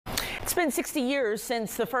It's been 60 years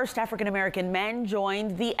since the first African-American men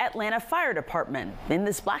joined the Atlanta Fire Department. In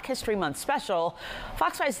this Black History Month special,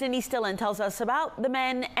 Fox 5's Denise Dillon tells us about the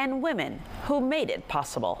men and women who made it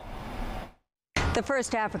possible. The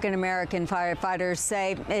first African-American firefighters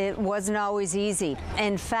say it wasn't always easy.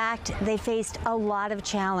 In fact, they faced a lot of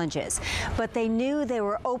challenges, but they knew they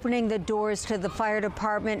were opening the doors to the fire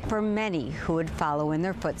department for many who would follow in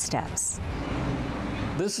their footsteps.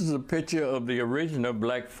 This is a picture of the original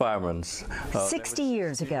black firemen. 60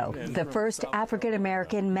 years ago, the first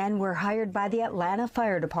African-American men were hired by the Atlanta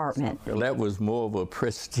Fire Department. That was more of a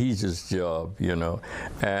prestigious job, you know,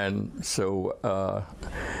 and so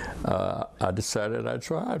I decided I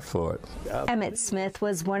tried for it. Emmett Smith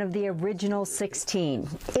was one of the original 16.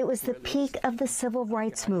 It was the peak of the civil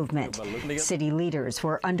rights movement. City leaders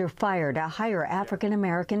were under fire to hire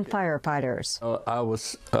African-American firefighters.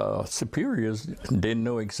 Our superiors didn't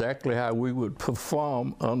know exactly how we would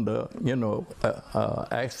perform under,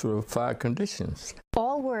 actual fire conditions.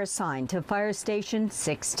 All were assigned to Fire Station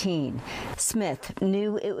 16. Smith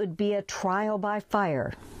knew it would be a trial by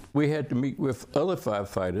fire. We had to meet with other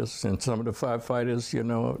firefighters, and some of the firefighters,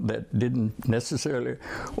 that didn't necessarily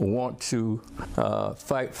want to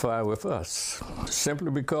fight fire with us,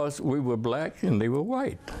 simply because we were black and they were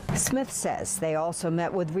white. Smith says they also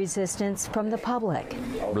met with resistance from the public.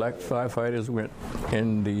 Black firefighters went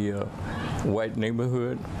in the white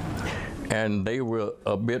neighborhood, and they were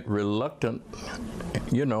a bit reluctant,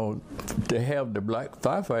 to have the black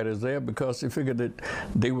firefighters there because they figured that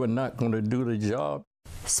they were not going to do the job.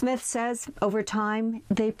 Smith says over time,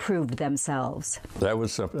 they proved themselves. That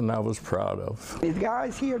was something I was proud of. These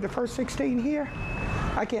guys here, the first 16 here,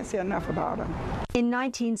 I can't say enough about them. In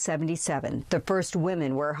 1977, the first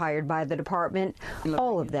women were hired by the department.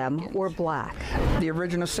 All of them were black. The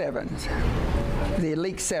original 7s. The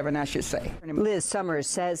elite 7, I should say. Liz Summers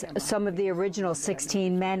says some of the original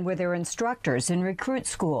 16 men were their instructors in recruit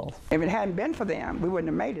school. If it hadn't been for them, we wouldn't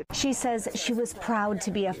have made it. She says she was proud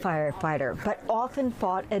to be a firefighter, but often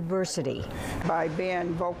fought adversity. By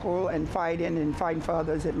being vocal and fighting for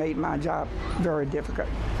others, it made my job very difficult.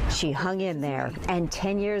 She hung in there, and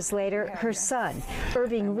 10 years later, her son,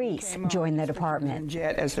 Irving Reese, joined the department.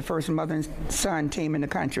 Jet as the first mother and son team in the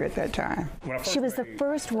country at that time. She was the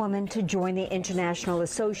first woman to join the International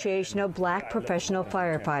Association of Black Professional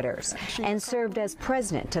Firefighters and served as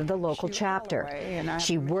president of the local chapter.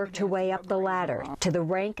 She worked her way up the ladder to the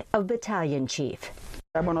rank of battalion chief.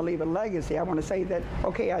 I want to leave a legacy. I want to say that,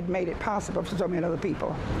 okay, I'd made it possible for so many other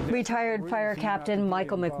people. Retired Fire Captain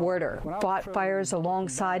Michael McWhirter fought fires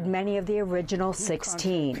alongside many of the original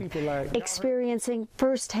 16, experiencing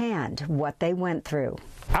firsthand what they went through.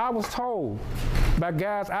 I was told by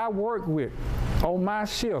guys I worked with on my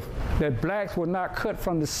shift that blacks were not cut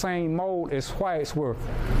from the same mold as whites were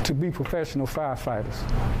to be professional firefighters.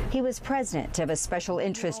 He was president of a special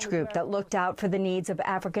interest group that looked out for the needs of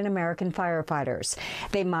African-American firefighters.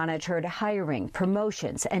 They monitored hiring,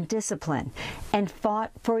 promotions, and discipline, and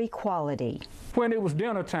fought for equality. When it was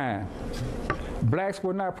dinner time, blacks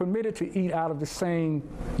were not permitted to eat out of the same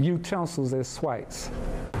utensils as whites.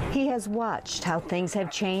 He has watched how things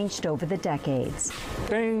have changed over the decades.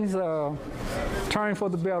 Things turned for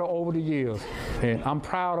the better over the years, and I'm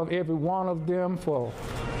proud of every one of them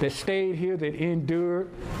that stayed here, that endured.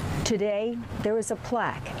 Today, there is a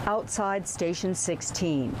plaque outside Station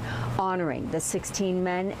 16 honoring the 16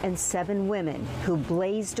 men and 7 women who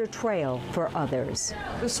blazed a trail for others.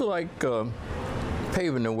 It's like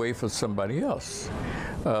paving the way for somebody else.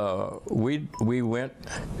 We went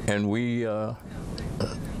and we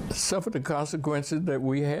suffered the consequences that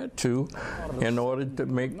we had to in order to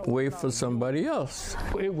make way for somebody else.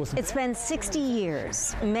 It's been 60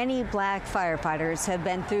 years. Many black firefighters have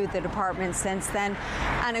been through the department since then,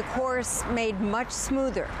 and a course made much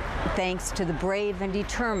smoother thanks to the brave and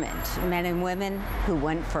determined men and women who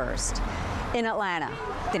went first. In Atlanta,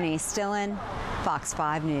 Denise Dillon, Fox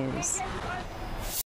 5 News.